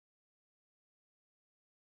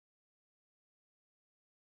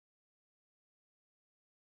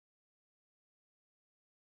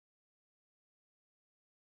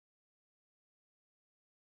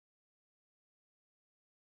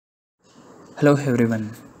Hello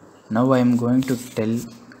everyone. Now I am going to tell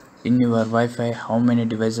in your Wi-Fi how many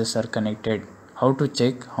devices are connected. How to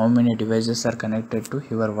check how many devices are connected to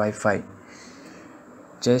your Wi-Fi.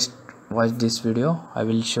 Just watch this video. I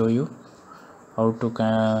will show you how to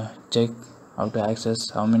check, how to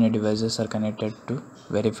access how many devices are connected to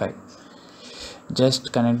verify.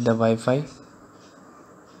 Just connect the Wi-Fi,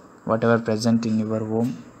 whatever present in your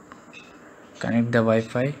home. Connect the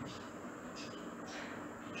Wi-Fi.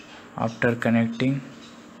 After connecting,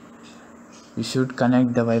 you should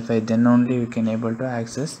connect the Wi-Fi, then only you can able to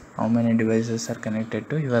access how many devices are connected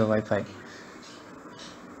to your Wi-Fi.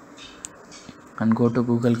 And go to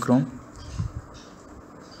Google Chrome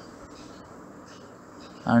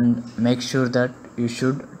and make sure that you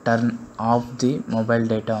should turn off the mobile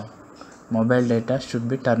data. Mobile data should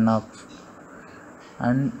be turned off,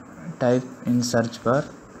 and type in search bar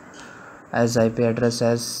as IP address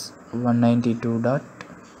as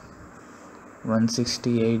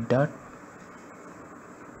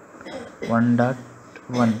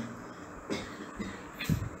 192.168.1.1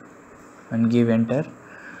 and give enter,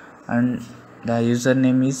 and the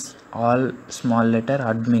username is all small letter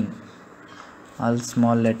admin,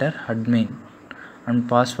 and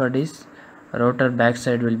password is router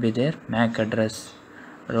backside will be there MAC address,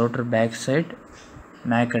 router backside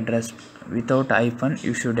MAC address without hyphen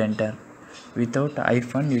you should enter, router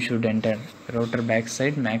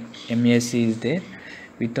backside MAC is there,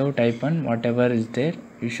 without hyphen whatever is there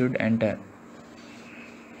you should enter.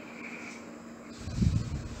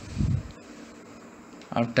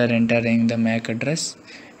 After entering the MAC address,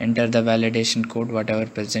 enter the validation code whatever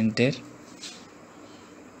present there.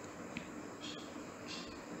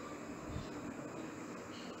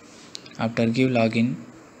 After give login.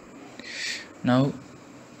 Now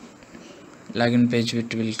login page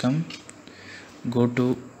which will come. Go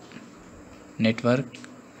to network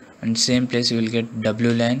and same place you will get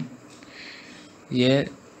WLAN. Here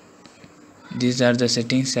these are the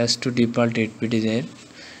settings as to default it be there,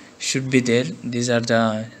 should be there. These are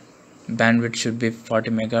the bandwidth should be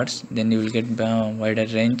 40 megahertz, then you will get wider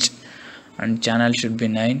range, and channel should be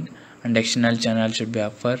 9, and external channel should be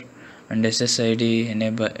upper, and SSID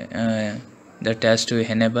enable that has to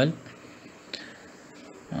enable,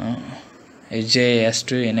 HJ has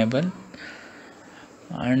to enable,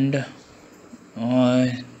 and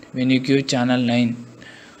when you give channel 9,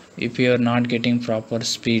 if you are not getting proper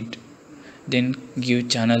speed, then give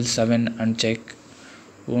channel 7 and check.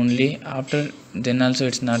 Only after then also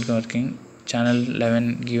it's not working, channel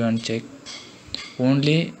 11 give and check.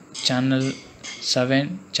 Only channel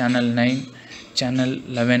 7, channel 9, channel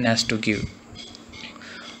 11 has to give.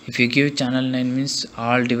 If you give channel 9 means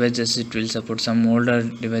all devices it will support, some older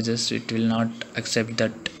devices it will not accept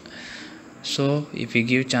that. So if you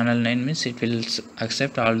give channel 9 means it will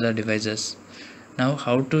accept all the devices. Now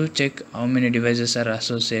how to check how many devices are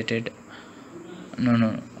associated?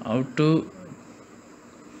 How to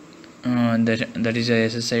that is a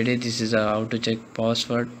SSID. This is how to check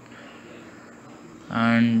password.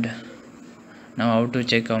 And now how to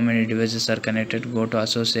check how many devices are connected? Go to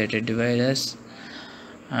associated devices,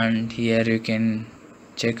 and here you can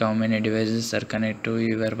check how many devices are connected to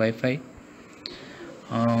your Wi-Fi.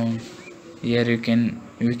 Here you can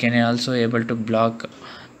also able to block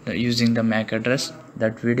using the MAC address.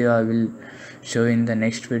 That video I will show in the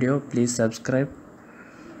next video. Please subscribe.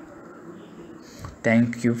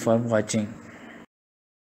 Thank you for watching.